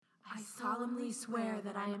solemnly swear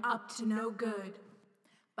that I am up to no good.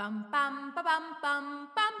 Bum bum ba bum bum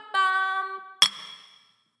bum bum.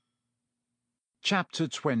 Chapter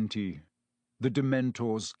 20. The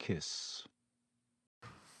Dementor's Kiss.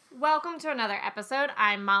 Welcome to another episode.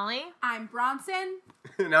 I'm Molly. I'm Bronson.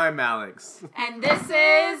 And I'm Alex. And this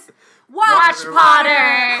is Watch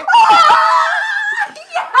Potter.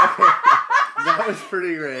 That was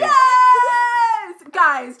pretty great. Yes!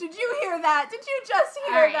 Guys, did you hear that? Did you just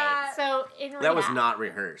hear All right, that? so in That was not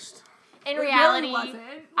rehearsed. in It reality, really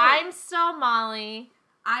wasn't. I'm still Molly,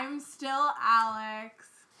 I'm still Alex.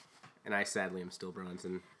 And I sadly am still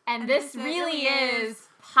Bronson. and And this this really really is is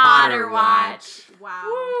Potter Watch. Wow.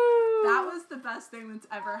 Woo! That was the best thing that's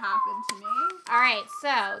ever happened to me. All right,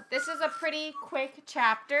 so this is a pretty quick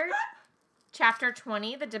chapter. Chapter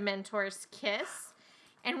 20, The Dementor's Kiss.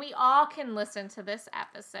 And we all can listen to this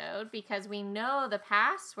episode because we know the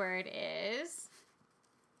password is...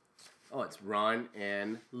 Oh, it's Ron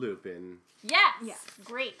and Lupin. Yes! Yes.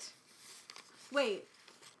 Great. Wait,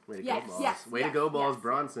 Way to Yes, go, balls. yes, Way to yes, go, balls, yes.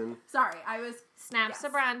 Bronson. sorry, I was... Snaps to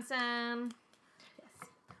Yes. Bronson.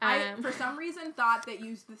 I, for some reason, thought that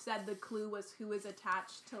you said the clue was who is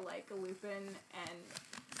attached to, like, Lupin and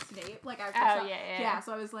Snape. Like, yeah.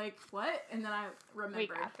 so I was like, what? And then I remembered. We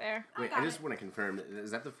got there. I Wait, got I just it. want to confirm. Is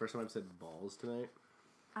that the first time I've said balls tonight?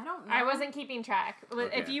 I don't know. I wasn't keeping track. If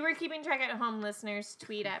Okay. you were keeping track at home, listeners,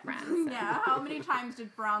 tweet at Bronson. Yeah, how many times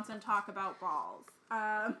did Bronson talk about balls?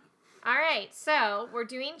 All right, so we're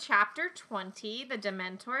doing chapter 20, The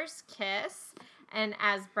Dementor's Kiss, and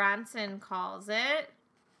as Bronson calls it,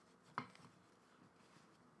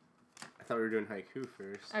 I thought we were doing haiku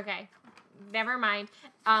first. okay, never mind.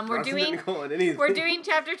 We're Bronson doing didn't call it anything. we're doing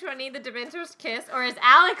chapter 20, The Dementor's Kiss, or as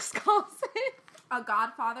Alex calls it, A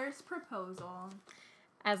Godfather's Proposal.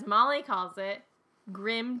 as Molly calls it,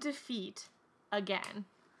 Grim Defeat again.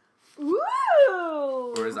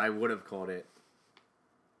 Woo! Or as I would have called it.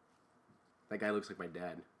 That guy looks like my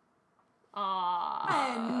dad.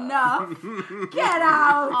 Aww. Enough. Get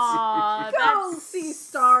out. Aww, Go that's see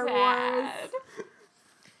Star sad. Wars.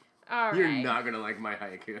 All right. You're not going to like my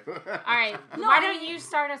haiku. All right. No, Why I don't mean- you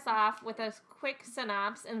start us off with a quick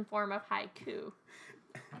synopsis in form of haiku?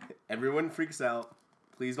 Everyone freaks out.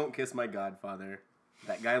 Please don't kiss my godfather.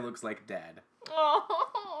 That guy looks like dad.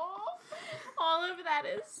 Oh, all of that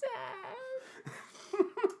is sad.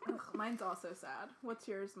 Ugh, mine's also sad. What's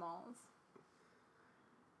yours, Malls?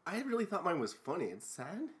 I really thought mine was funny. It's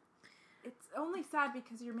sad. It's only sad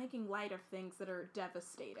because you're making light of things that are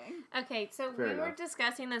devastating. Okay, so Fair we were enough.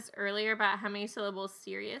 discussing this earlier about how many syllables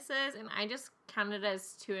serious is, and I just counted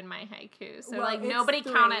as 2 in my haiku. So, Well, like, it's nobody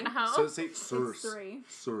 3. count at home. So say sirs. It's 3.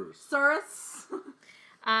 Sirs. Sirs.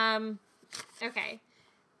 Okay.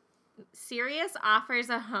 Sirius offers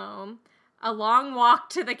a home, a long walk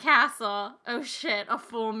to the castle. Oh shit, a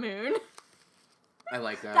full moon. I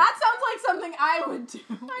like that. That sounds like something I would do.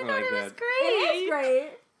 I I thought like it was that. great. It is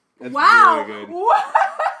great. That's Wow. really good.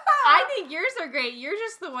 I think yours are great. You're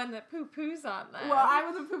just the one that poo-poos on them. Well, I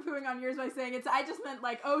wasn't poo-pooing on yours by saying it's. I just meant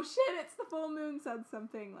like, oh shit, it's the full moon. Said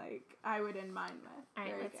something like I would in mine with. All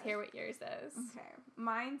right, Very let's good. hear what yours is. Okay,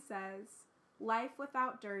 mine says, "Life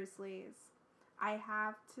without Dursleys. I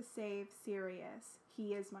have to save Sirius.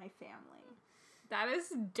 He is my family." That is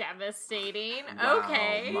devastating. Wow,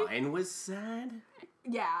 Okay. Mine was sad.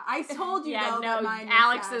 Yeah, I told you Yeah, though no, that mine was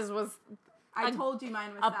Alex's sad. was I told you mine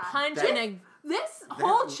was a sad. punch That- and a... This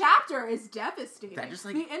whole chapter is devastating. That just,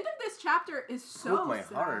 like, the end of this chapter is so Broke my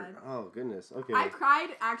sad. heart. Oh goodness. Okay. I cried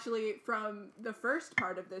actually from the first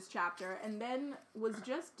part of this chapter and then was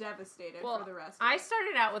just devastated Well, for the rest of I it.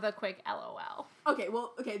 started out with a quick LOL. Okay,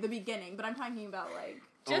 the beginning, but I'm talking about like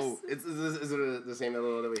Just is it the same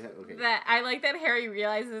LOL that we had? Okay. that I like that Harry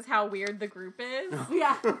realizes how weird the group is.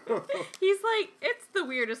 yeah. He's like, it's the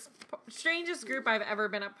weirdest, strangest group I've ever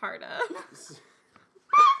been a part of.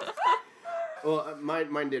 Well,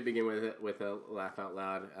 mine did begin with a laugh out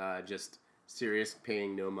loud. Just Sirius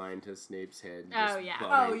paying no mind to Snape's head. Just Oh, yeah.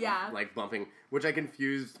 bumping, Oh, yeah. Like bumping, which I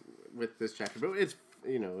confused with this chapter, but it's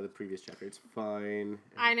the previous chapter. It's fine.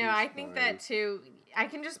 I know, I Everything's think fine. that too. I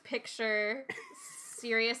can just picture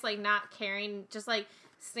Sirius, like, not caring, just, like,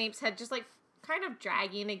 Snape's head just, like, kind of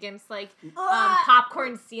dragging against, like,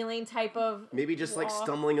 popcorn ceiling type of Maybe just like wall.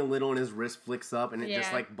 stumbling a little and his wrist flicks up and it just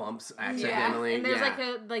Yeah. like bumps accidentally. And there's,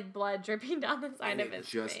 Yeah. like, blood dripping down the side And of it his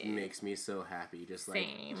just face. makes me so happy. Just like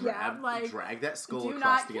Same. Yeah, like, drag that skull Do across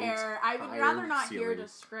not the care. I would entire rather not hear ceiling.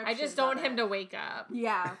 descriptions. I just don't want of him it. to wake up.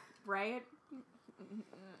 Yeah, right?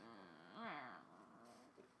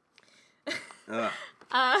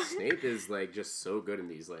 Snape is like just so good in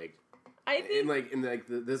these like I think in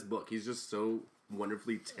this book. He's just so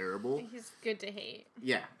wonderfully terrible. He's good to hate.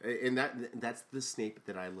 Yeah, and that's the Snape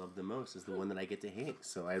that I love the most, is the one that I get to hate.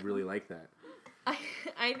 So I really like that.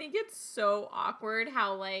 I think it's so awkward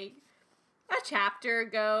how, like, a chapter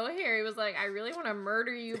ago, Harry was like, I really want to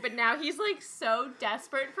murder you, but now he's, like, so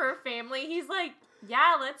desperate for a family. He's like,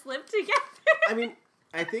 yeah, let's live together. I mean,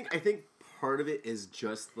 I think part of it is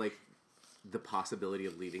just, like, the possibility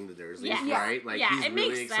of leaving the Dursleys, right? Like, he's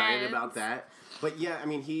really excited about that. But yeah, I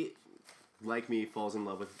mean, he, like me, falls in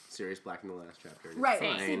love with Sirius Black in the last chapter. Right.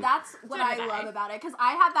 See, that's what I love about it. Because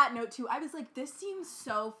I had that note, too. I was like, this seems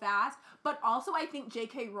so fast. But also, I think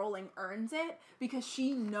J.K. Rowling earns it because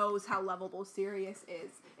she knows how lovable Sirius is.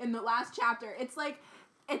 In the last chapter, it's like,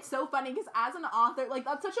 it's so funny because as an author, like,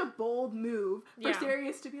 that's such a bold move for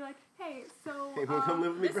Sirius to be like, hey, so, come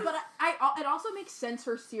live with me, bro. But it also makes sense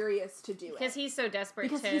for Sirius to do it. Because he's so desperate,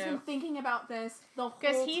 because he's been thinking about this the whole time.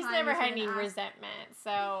 Because he's never had any resentment,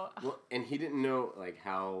 so... Well, and he didn't know, like,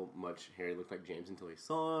 how much Harry looked like James until he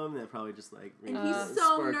saw him. That probably just, like... And he's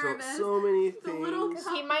so nervous. So many things.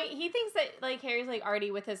 He thinks that, like, Harry's, like, already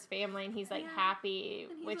with his family, and he's, like, happy,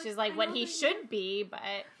 which like, is, like, what he should be, but...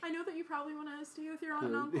 I know that you probably want to stay with your aunt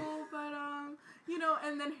and uncle, but, you know,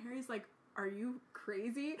 and then Harry's like, are you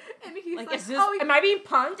crazy? And he's like am I being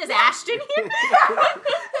punked? Is Ashton here? And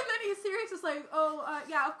then he's serious, is like,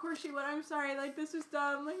 yeah, of course she would. I'm sorry, like, this is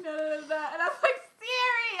dumb, like, da. And I'm like,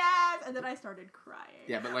 serious! And then I started crying.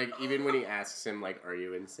 Yeah, but, like, even when he asks him, like, are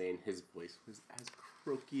you insane? His voice was as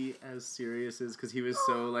croaky as Sirius's, because he was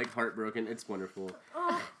so, like, heartbroken. It's wonderful.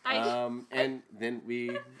 And then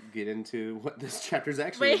we get into what this chapter's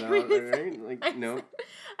actually about, right? Like, no.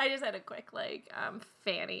 I just had a quick, like,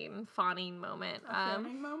 fawning moment. A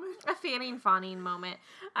fanning moment? A fawning moment.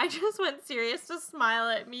 I just want Sirius to smile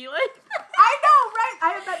at me, like... I know, right?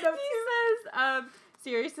 I have that note, too. He says,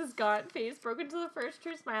 Sirius's gaunt face broke into the first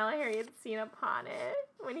true smile Harry had seen upon it.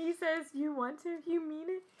 When he says, you want to? You mean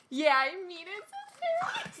it? Yeah, I mean it.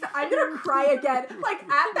 I'm gonna cry again. Like,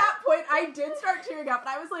 at that point, I did start tearing up, and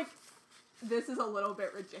I was like, this is a little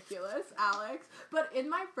bit ridiculous, Alex. But in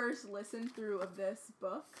my first listen through of this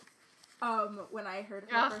book, when I heard it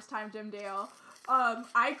for the first time, Jim Dale,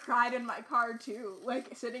 I cried in my car, too.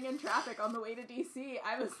 Like, sitting in traffic on the way to DC,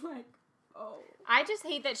 I was like, oh. I just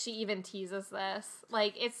hate that she even teases this.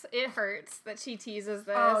 Like, it hurts that she teases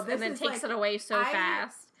this, and then takes it away so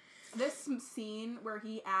fast. This scene where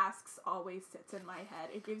he asks always sits in my head.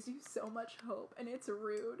 It gives you so much hope, and it's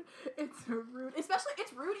rude. It's rude. Especially,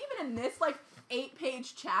 it's rude even in this, like,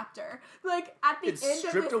 8-page chapter. Like, at the end of this... It's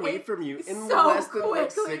stripped away from you in so less than, quickly.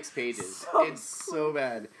 like, 6 pages. It's so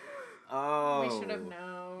bad. Oh. We should have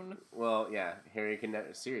known. Well, yeah.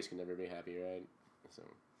 Sirius can never be happy, right? So.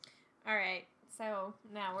 Alright, so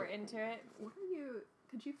now we're into it. What are you...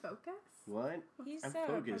 Could you focus? What? I'm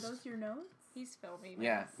focused. Are those your notes? He's filming.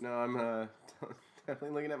 Yeah, no, I'm definitely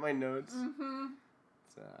looking at my notes. Mm-hmm.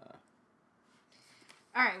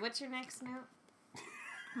 Alright, what's your next note?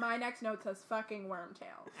 My next note says fucking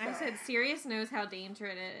Wormtail. So. I said Sirius knows how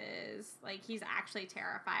dangerous it is. Like, he's actually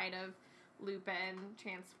terrified of Lupin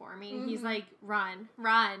transforming. Mm-hmm. He's like, run!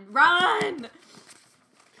 I'm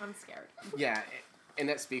scared. Yeah, and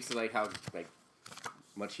that speaks to, like, how, like,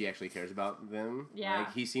 much he actually cares about them. Yeah.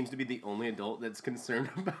 Like, he seems to be the only adult that's concerned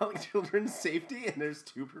about children's safety, and there's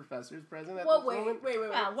 2 professors present at the moment. Wait.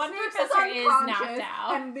 One Snape professor is knocked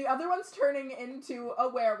out. And the other one's turning into a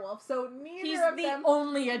werewolf, so neither of them... He's the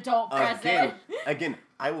only adult present. Again,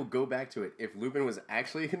 I will go back to it. If Lupin was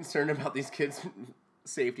actually concerned about these kids'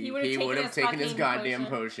 safety, he would have taken his goddamn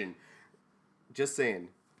potion. Just saying.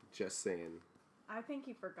 I think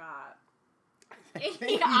he forgot.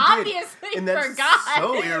 He obviously and that's forgot.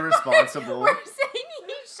 So irresponsible. We're saying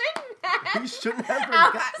he shouldn't have. He shouldn't have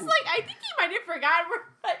forgotten. I was like, I think he might have forgotten.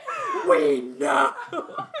 We know.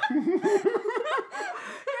 In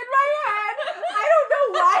my head, I don't know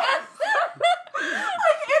why.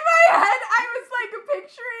 Like, in my head, I was like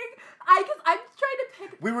picturing. Because I'm trying to pick.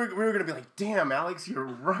 We were gonna be like, damn, Alex, you're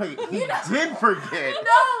right. He did forget.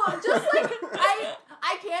 No, just like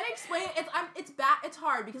I can't explain it. It's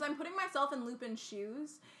hard because I'm putting myself in Lupin's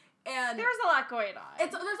shoes, and there's a lot going on.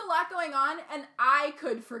 There's a lot going on, and I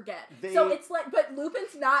could forget. So it's like, but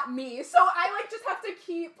Lupin's not me. So I like just have to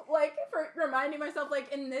keep like reminding myself,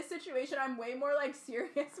 like, in this situation, I'm way more like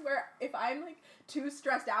serious. Where if I'm like too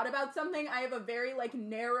stressed out about something, I have a very like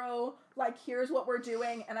narrow, like, here's what we're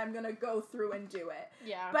doing, and I'm gonna go through and do it.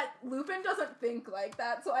 Yeah. But Lupin doesn't think like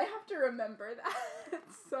that, so I have to remember that.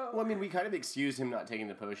 It's so... Well, I mean, we kind of excused him not taking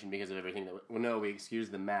the potion because of everything that... Well, no, we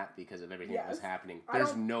excused the map because of everything that was Yes. happening. I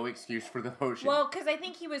There's don't- no excuse for the potion. Well, because I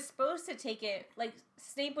think he was supposed to take it, like,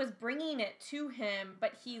 Snape was bringing it to him,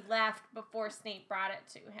 but he left before Snape brought it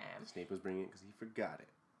to him. Snape was bringing it because he forgot it.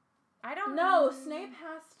 I don't No, know. Snape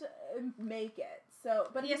has to make it. So,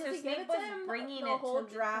 but Yeah, does so he give Snape it to was him bringing the it whole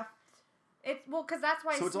to- draft. It's, well, because that's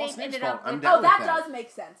why So it's all Snape Snape's ended fault. up I'm with... down Oh, that with that. does make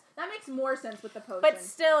sense. That makes more sense with the potion. But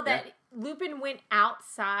still, that Yeah. Lupin went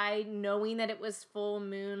outside knowing that it was full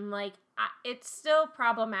moon. Like, it's still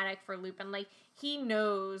problematic for Lupin. Like, he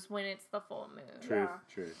knows when it's the full moon. Truth, Yeah.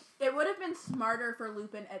 truth. It would have been smarter for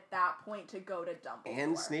Lupin at that point to go to Dumbledore.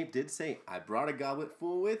 And Snape did say, I brought a goblet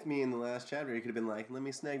full with me in the last chapter. He could have been like, let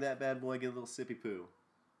me snag that bad boy, get a little sippy poo.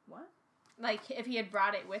 What? Like, if he had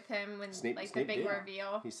brought it with him when, Snape- like, Snape the big did.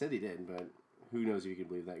 reveal. He said he did, but who knows if you can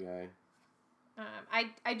believe that guy.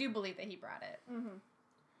 I do believe that he brought it. Mm-hmm.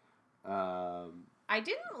 I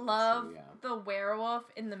didn't love yeah. the werewolf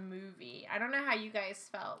in the movie. I don't know how you guys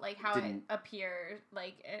felt, like how Didn't- it appeared,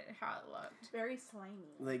 like how it looked. Very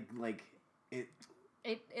slimy. Like it.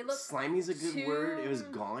 It looked Slimy's a good too- word. It was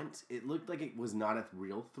gaunt. It looked like it was not a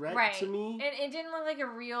real threat right to me. and it didn't look like a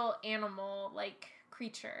real animal like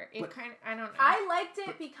creature. It But- kind of, I don't know. I liked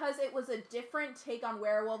it because it was a different take on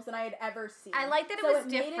werewolves than I had ever seen. I liked that it so was it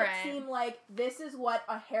different. made it seem like this is what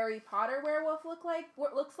a Harry Potter werewolf looks like.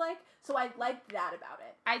 So I liked that about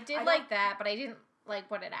it. I did I like don't- that, but I didn't like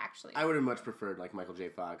what it actually. I would have much preferred like Michael J.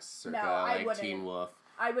 Fox, circa No, I like wouldn't. Teen Wolf.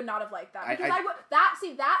 I would not have liked that I- because I- I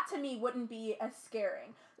would that to me wouldn't be as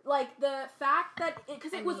scaring. Like the fact that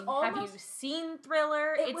because it was have almost you seen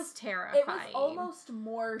Thriller? it It's was- terrifying. it was almost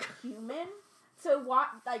more human. So what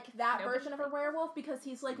like that Nobody version of a werewolf because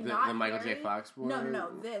he's like The, not the Michael very, J. Fox one? No,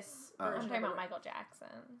 this Oh. version. I'm of talking a about Michael Jackson.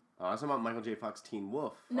 Oh, I was talking about Michael J. Fox Teen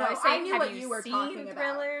Wolf. No, was I saying, knew have what you were seen talking about.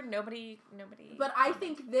 Thriller? Nobody. But I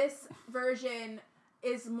think this version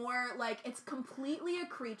is more like it's completely a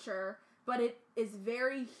creature, but it is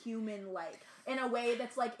very human-like in a way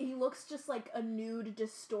that's like he looks just like a nude,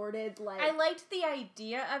 distorted like. I liked the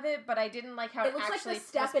idea of it, but I didn't like how it looks like actually the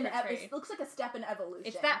step was in portrayed. it looks like a step in evolution.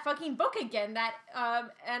 It's that fucking book again, that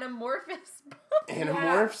Anamorphous book.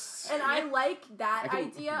 Animorphs. And I like that I can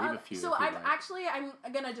idea. leave a Of, few so if you'd I'm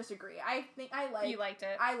gonna disagree. I think I like. You liked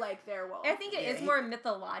it. I like Werewolf. I think it is Yeah, more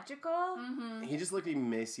mythological. Mm-hmm. He just looked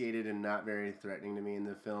emaciated and not very threatening to me in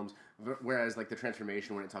the films. Whereas, like, the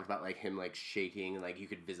transformation when it talked about, like, him, like, shaking and, like, you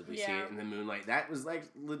could visibly see Yeah. it in the moonlight, that was, like,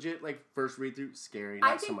 legit, like, first read-through, scary.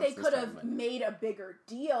 I Not so think much they this could time, have but- made a bigger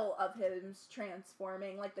deal of him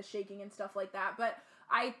transforming, like the shaking and stuff like that. But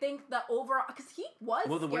I think the overall, because he was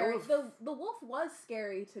Well, the scary. werewolf- The wolf was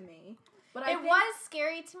scary to me. But I It think, was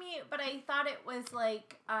scary to me, but I thought it was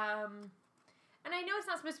like, and I know it's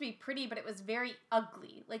not supposed to be pretty, but it was very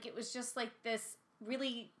ugly. Like, it was just like this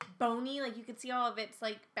really bony, like you could see all of its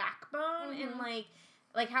like backbone and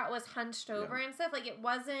like how it was hunched over and stuff. Like, it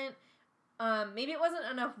wasn't, maybe it wasn't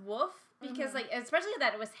enough wolf because like, especially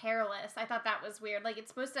that it was hairless. I thought that was weird. Like, it's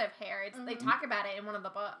supposed to have hair. It's, they talk about it in one of the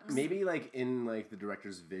books. Maybe, like, in, like, the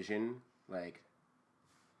director's vision, like,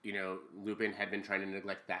 you know, Lupin had been trying to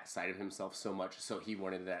neglect that side of himself so much, so he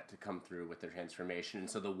wanted that to come through with the transformation, and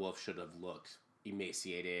so the wolf should have looked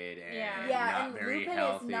emaciated and yeah, not and very Lupin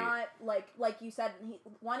healthy. is not like you said.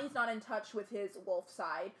 He's not in touch with his wolf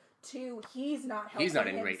side. Two, he's not helping He's not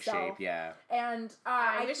in great himself. shape, yeah. And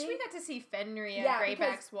I wish think, we got to see Fenrir, because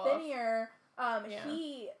Greyback's wolf. Fenrir,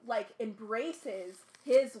 he like embraces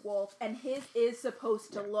his wolf, and his is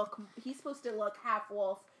supposed to look. He's supposed to look half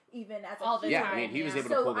wolf, even as a All the human. Yeah, I mean, he was yeah. able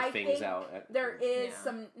to So pull the I things think out. There is Yeah.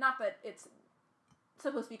 some, not that it's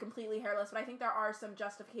supposed to be completely hairless, but I think there are some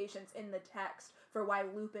justifications in the text for why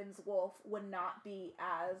Lupin's wolf would not be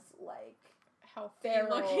as like Healthy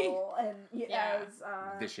feral looking. and Yeah. as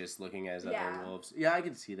vicious looking as yeah. other wolves. Yeah, I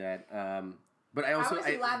can see that. But I I also, want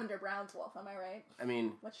to see Lavender Brown's wolf. Am I right? I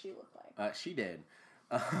mean, What's she look like? she did.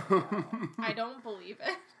 I don't believe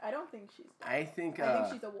it. I don't think she's dead. I think I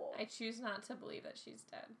think she's a wolf. I choose not to believe that she's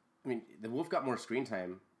dead. I mean, the wolf got more screen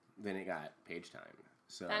time than it got page time.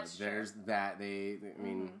 So That's true. there's that. I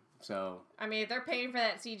mean, so I mean, if they're paying for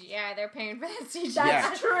that CGI, they're paying for that CGI.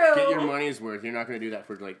 That's yeah, true. get your money's worth. You're not going to do that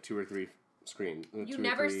for like 2 or 3 screen. You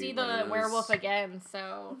never see the werewolf again,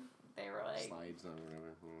 so they were like, Slides on whatever.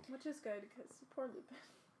 Which is good because poor Lupin.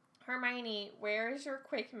 Hermione, where is your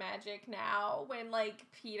quick magic now? When like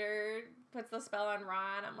Peter puts the spell on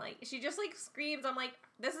Ron. I'm like, she just like screams. I'm like,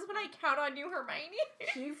 this is when I count on you, Hermione.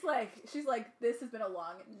 She's like, this has been a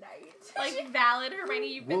long night. Like, valid,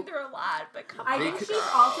 Hermione, you've been through a lot, but come on. I think she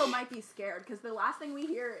also might be scared, because the last thing we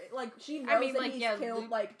hear, like, she knows that he's killed,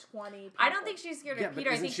 like, 20 people. I don't think she's scared of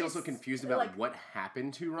Peter. But I think she also confused about like, what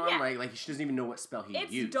happened to Ron? Yeah. Like she doesn't even know what spell he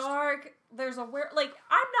used. It's dark. There's a like,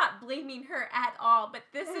 I'm not blaming her at all, but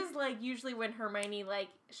this is, like, usually when Hermione, like,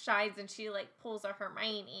 shines and she, like, pulls a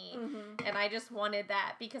Hermione. Mm-hmm. And I just wanted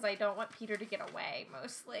that because I don't want Peter to get away,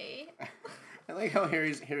 mostly. I like how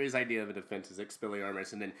Harry's idea of a defense is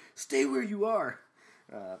Expelliarmus and then stay where you are.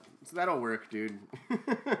 So that'll work, dude.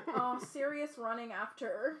 Sirius running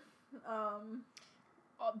after,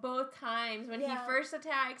 both times when he first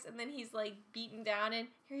attacks and then he's like beaten down and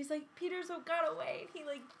Harry's like, Peter's got away, and he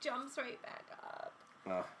like jumps right back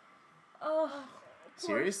up.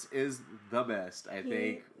 Sirius is the best, I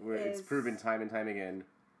think. It's proven time and time again.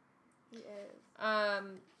 He is.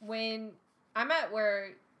 When I'm at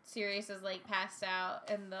where Sirius is like passed out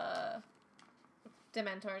and the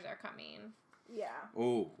Dementors are coming. Yeah.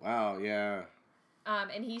 Oh, wow, yeah.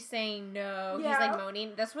 And he's saying no. Yeah. He's like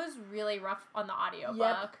moaning. This was really rough on the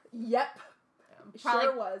audiobook. Yep. Probably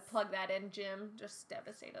sure was. Plug that in, Jim. Just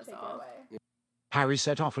devastate us all. Away. Harry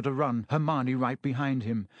set off at a run, Hermione right behind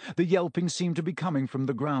him. The yelping seemed to be coming from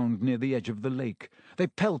the ground near the edge of the lake. They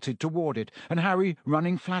pelted toward it, and Harry,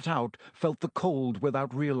 running flat out, felt the cold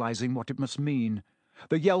without realizing what it must mean.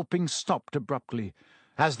 The yelping stopped abruptly.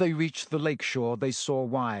 As they reached the lake shore, they saw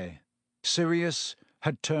why. Sirius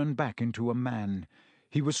had turned back into a man.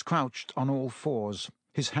 He was crouched on all fours,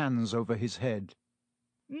 his hands over his head.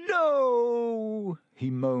 "No!" he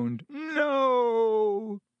moaned.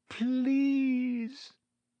 "No! Please!"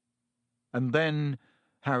 And then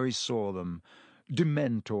Harry saw them.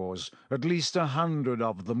 Dementors, at least 100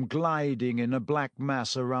 of them, gliding in a black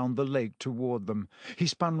mass around the lake toward them. He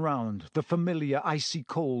spun round, the familiar icy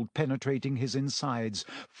cold penetrating his insides,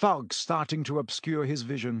 fog starting to obscure his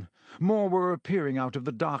vision. More were appearing out of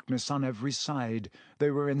the darkness on every side.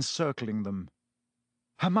 They were encircling them.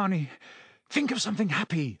 "Hermione, think of something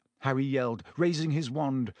happy!" Harry yelled, raising his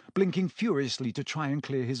wand, blinking furiously to try and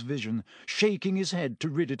clear his vision, shaking his head to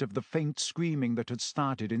rid it of the faint screaming that had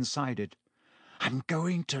started inside it. "I'm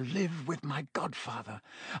going to live with my godfather.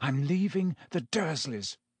 I'm leaving the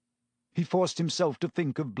Dursleys." He forced himself to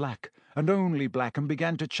think of Black, and only Black, and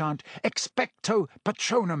began to chant, "Expecto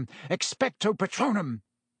Patronum! Expecto Patronum!"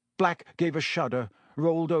 Black gave a shudder,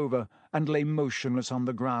 rolled over, and lay motionless on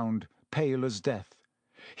the ground, pale as death.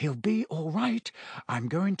 "He'll be all right. I'm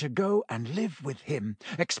going to go and live with him.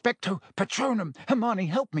 Expecto Patronum! Hermione,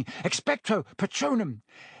 help me! Expecto Patronum!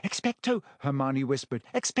 Expecto," Hermione whispered.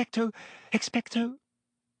 "Expecto, expecto."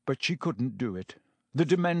 But she couldn't do it. The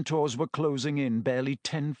Dementors were closing in, barely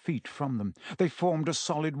 10 feet from them. They formed a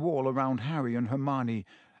solid wall around Harry and Hermione,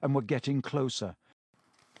 and were getting closer.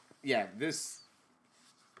 Yeah, this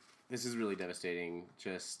is really devastating.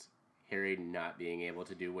 Just Harry not being able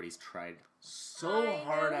to do what he's tried so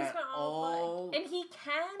hard at all. And he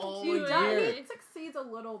can all do year. it. He succeeds a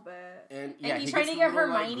little bit. And he's he trying gets to get a little,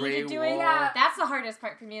 Hermione to do it. Yeah. That's the hardest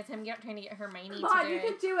part for me, is him trying to get Hermione to do Come on, it. you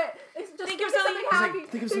can do it. It's just Think think of of something happy. Like,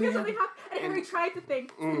 think of something happy. And Harry tried to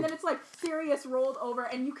think, and then it's like Sirius rolled over,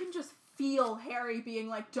 and you can just feel Harry being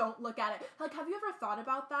like, "Don't look at it." Like, have you ever thought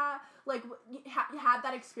about that? Like, you had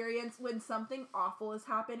that experience when something awful is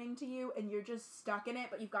happening to you, and you're just stuck in it,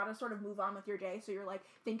 but you've got to sort of move on with your day. So you're like,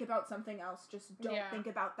 think about something else. Just don't think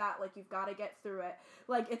about that. Like, you've got to get through it.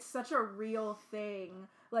 Like, it's such a real thing.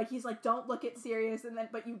 Like, he's like, "Don't look at Sirius," and then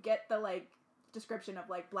but you get the like description of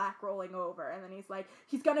like Black rolling over, and then he's like,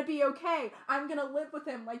 "He's gonna be okay. I'm gonna live with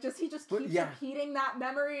him." Like, he just keeps repeating that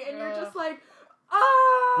memory, and you're just like,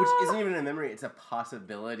 oh! Which isn't even a memory; it's a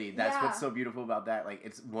possibility. That's what's so beautiful about that. Like,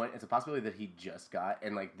 it's a possibility that he just got,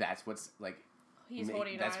 and like that's what's like he's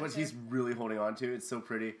holding. That's what he's really holding on to. It's so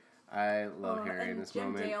pretty. I love Harry in this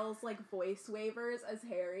moment. Jim Dale's like voice wavers as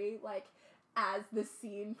Harry, like as the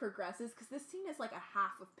scene progresses, because this scene is like a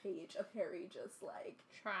half a page of Harry just like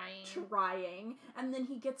trying, and then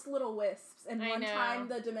he gets little wisps, and one time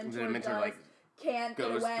the Dementor can't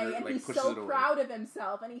get away, and he's so proud of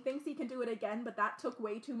himself, and he thinks he can do it again, but that took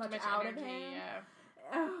way too much out of him.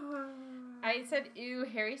 I said, "Ew,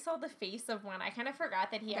 Harry saw the face of one." I kind of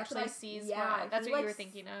forgot that he actually sees one. That's what you were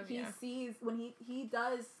thinking of. He sees, when he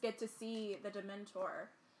does get to see the Dementor,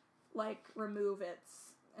 like, remove its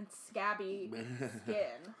scabby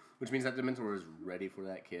skin. Which means that Dementor is ready for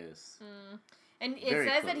that kiss. And it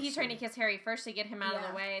says that he's trying to kiss Harry first to get him out of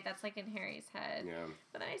the way. That's like in Harry's head. Yeah.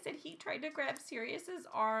 But then I said he tried to grab Sirius's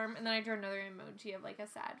arm, and then I drew another emoji of like a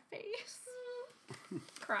sad face.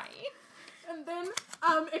 Crying. And then,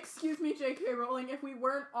 excuse me, J.K. Rowling, if we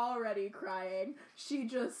weren't already crying, she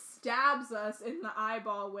just stabs us in the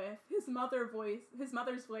eyeball with his mother's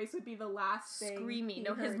voice would be the last thing. Screaming. he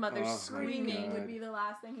No, his heard. mother's Oh, my screaming. God. Would be the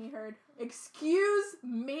last thing he heard. Excuse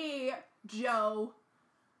me, Joe.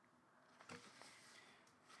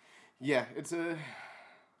 Yeah, it's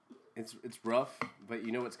rough, but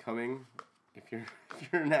you know what's coming if you're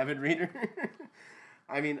an avid reader.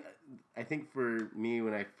 I mean, I think for me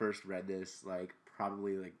when I first read this, like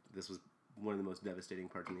probably like this was one of the most devastating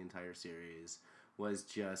parts in the entire series was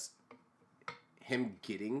just him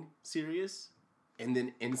getting Sirius and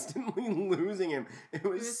then instantly losing him. It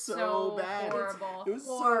was so bad. Horrible. It was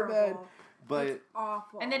Horrible. so bad. But It's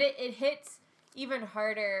awful. And then it hits even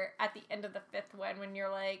harder at the end of the 5th one when you're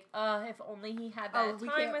like, if only he had that we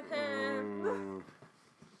time can't- with him.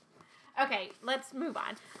 Okay, let's move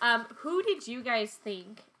on. Who did you guys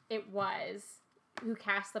think it was who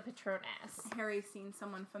cast the Patronus? Harry's seen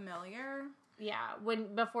someone familiar. Yeah,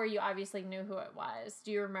 before you obviously knew who it was.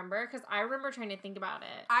 Do you remember? Because I remember trying to think about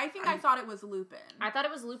it. I think I thought it was Lupin. I thought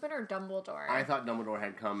it was Lupin or Dumbledore. I thought Dumbledore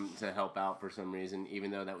had come to help out for some reason,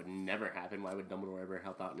 even though that would never happen. Why would Dumbledore ever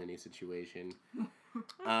help out in any situation?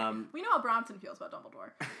 We know how Bronson feels about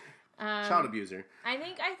Dumbledore. Child abuser. I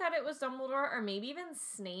think I thought it was Dumbledore or maybe even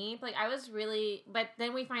Snape. Like, I was really... But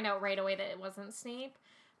then we find out right away that it wasn't Snape.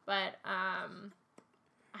 But, I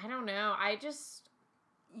don't know. I just...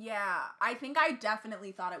 Yeah, I think I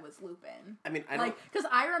definitely thought it was Lupin. I mean, I don't... because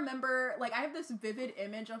I remember, I have this vivid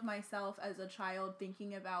image of myself as a child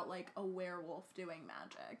thinking about, a werewolf doing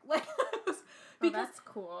magic. That's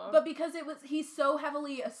cool. But because he's so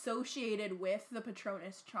heavily associated with the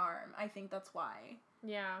Patronus charm, I think that's why.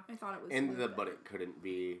 Yeah. I thought it was And Lupin. but it couldn't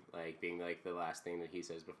be, being, the last thing that he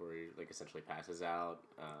says before he, essentially passes out.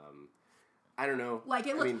 I don't know.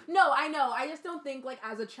 No, I know. I just don't think,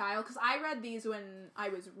 as a child, because I read these when I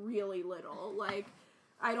was really little.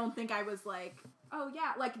 I don't think I was oh,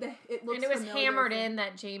 yeah. It looks And it was familiar hammered from- in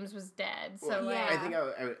that James was dead. So, Well, yeah. I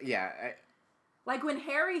think when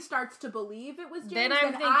Harry starts to believe it was James, Then I'm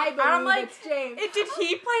thinking- I believe I'm like, it's James. Did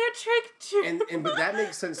he play a trick too? and but that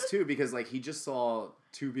makes sense, too, because, he just saw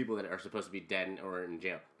two people that are supposed to be dead or in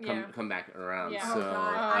jail come back around. Yeah. Oh, So,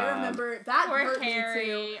 God. I remember that Poor hurt Harry.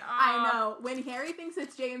 me, too. Aw. I know. When Harry thinks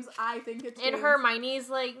it's James, I think it's And James. Hermione's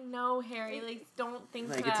like, no, Harry, don't think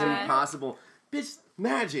that. it's impossible. Bitch,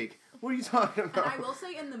 magic. What are you talking And about? I will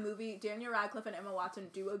say in the movie, Daniel Radcliffe and Emma Watson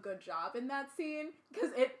do a good job in that scene. Because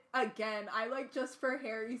I just for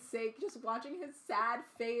Harry's sake, just watching his sad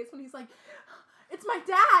face when he's like, it's my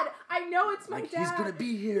dad! I know it's my dad! He's gonna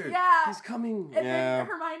be here. Yeah. He's coming. And yeah. then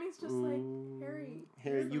Hermione's just Harry.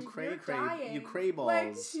 Harry, she's you like, cray "You're cray. dying." You cray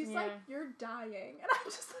balls. She's Yeah. you're dying. And I'm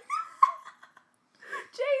just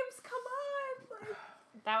James, come on!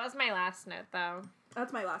 That was my last note, though.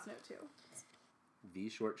 That's my last note, too. The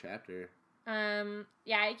short chapter.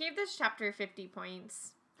 Yeah, I gave this chapter 50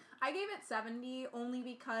 points. I gave it 70 only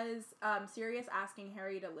because Sirius asking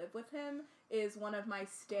Harry to live with him is one of my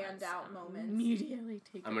standout moments. Immediately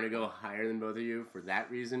take I'm gonna go higher than both of you for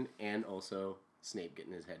that reason, and also Snape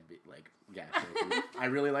getting his head gashed open. I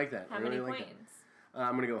really like that. How I really many like points? that.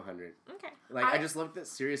 I'm gonna go 100. Okay. I just love that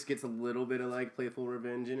Sirius gets a little bit of playful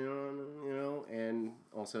revenge, you know, and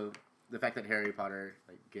also the fact that Harry Potter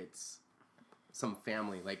gets some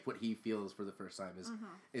family, what he feels for the first time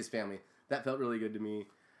is family. That felt really good to me.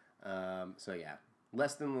 So yeah,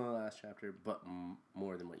 less than the last chapter, but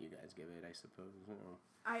more than what you guys give it, I suppose.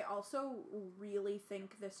 I also really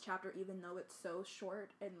think this chapter, even though it's so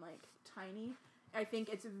short and tiny, I think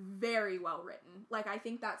it's very well written. I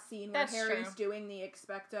think that scene where That's Harry's true. doing the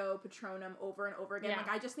Expecto Patronum over and over again, Yeah.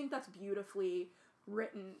 I just think that's beautifully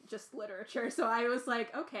written, just literature. So I was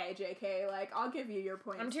okay, JK, I'll give you your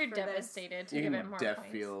points. I'm too for devastated to You give it can more def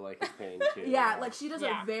points. feel his pain too. This. Yeah, she does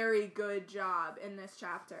Yeah. a very good job in this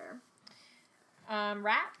chapter.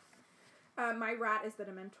 Rat? My rat is the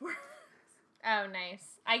Dementor. Oh,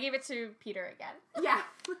 nice. I gave it to Peter again. Yeah.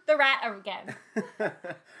 The rat again.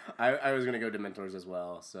 I was gonna go Dementors as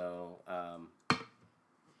well. So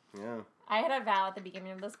yeah. I had a vow at the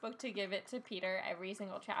beginning of this book to give it to Peter every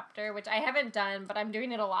single chapter, which I haven't done, but I'm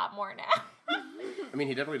doing it a lot more now. I mean,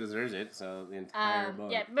 he definitely deserves it. So the entire book.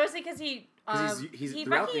 Yeah, mostly because he 'Cause he's he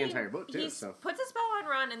throughout the fucking- entire book, too, He so. puts a spell on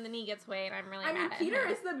Ron and then he gets away, and I'm really I mean, mad Peter at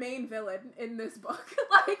him. is the main villain in this book.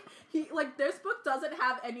 This book doesn't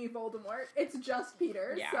have any Voldemort. It's just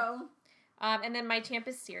Peter. Yeah. So And then my champ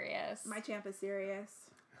is Sirius. my champ is Sirius.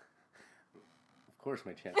 Of course,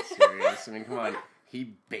 my champ is serious. I mean, come on. He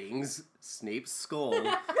bangs Snape's skull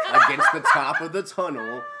against the top of the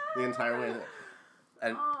tunnel the entire way.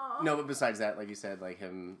 And Aw. no, but besides that, like you said,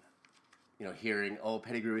 him, hearing,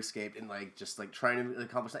 Pettigrew escaped and, like, just, like, trying to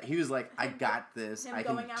accomplish that. He was like, I got this. Him I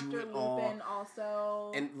going can after do it Lupin all.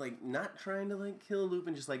 also. And, like, not trying to, like, kill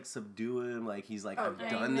Lupin, just, like, subdue him. Like, he's like, Oh, I've yeah.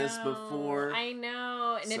 done this before. I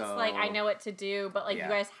know. And it's So- like, I know what to do, but, like, Yeah.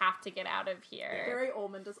 you guys have to get out of here. Gary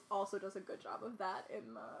Oldman also does a good job of that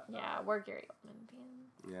in the... Yeah, we're Gary Oldman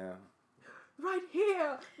fans. Yeah. Right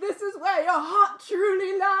here! This is where your heart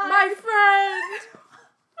truly lies! My friend!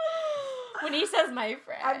 When he says my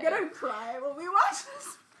friend. I'm gonna cry when we watch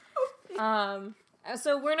this movie.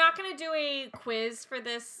 So we're not gonna do a quiz for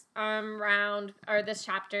this round or this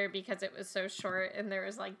chapter because it was so short and there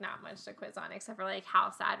was like not much to quiz on except for like how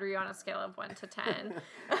sad were you on a scale of 1 to 10.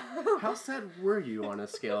 How sad were you on a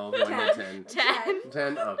scale of 1 to 10? 10.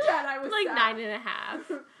 10? Okay. God, I was Like sad.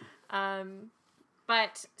 9.5.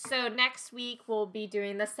 But so next week we'll be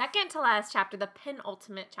doing the second to last chapter, the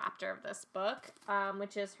penultimate chapter of this book,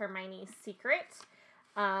 which is Hermione's secret.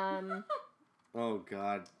 Oh,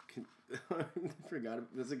 God. I forgot.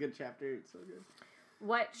 That's a good chapter. It's so good.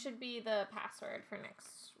 What should be the password for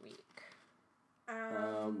next week?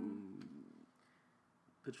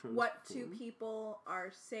 Patronus What two form. people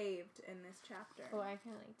are saved in this chapter? Oh, I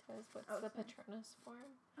kind of like this. What's the sorry. Patronus form?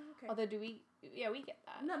 Oh, okay. Although, we get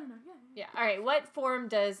that. No, yeah. Yeah. All right. What form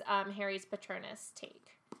does Harry's Patronus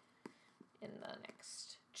take in the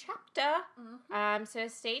next chapter? Mhm. So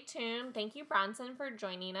stay tuned. Thank you, Bronson, for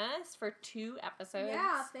joining us for 2 episodes.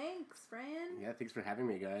 Yeah, thanks, friend. Yeah, thanks for having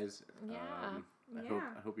me, guys. Yeah.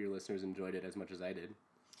 I hope your listeners enjoyed it as much as I did.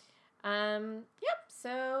 Yep.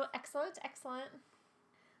 So excellent.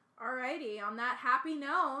 Alrighty, on that happy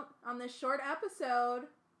note, on this short episode,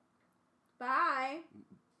 bye.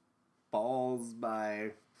 Balls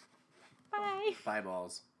by... Bye. Bye,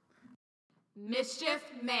 balls. Mischief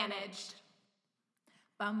managed.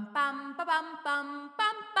 Bum bum ba bum bum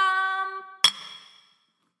bum bum.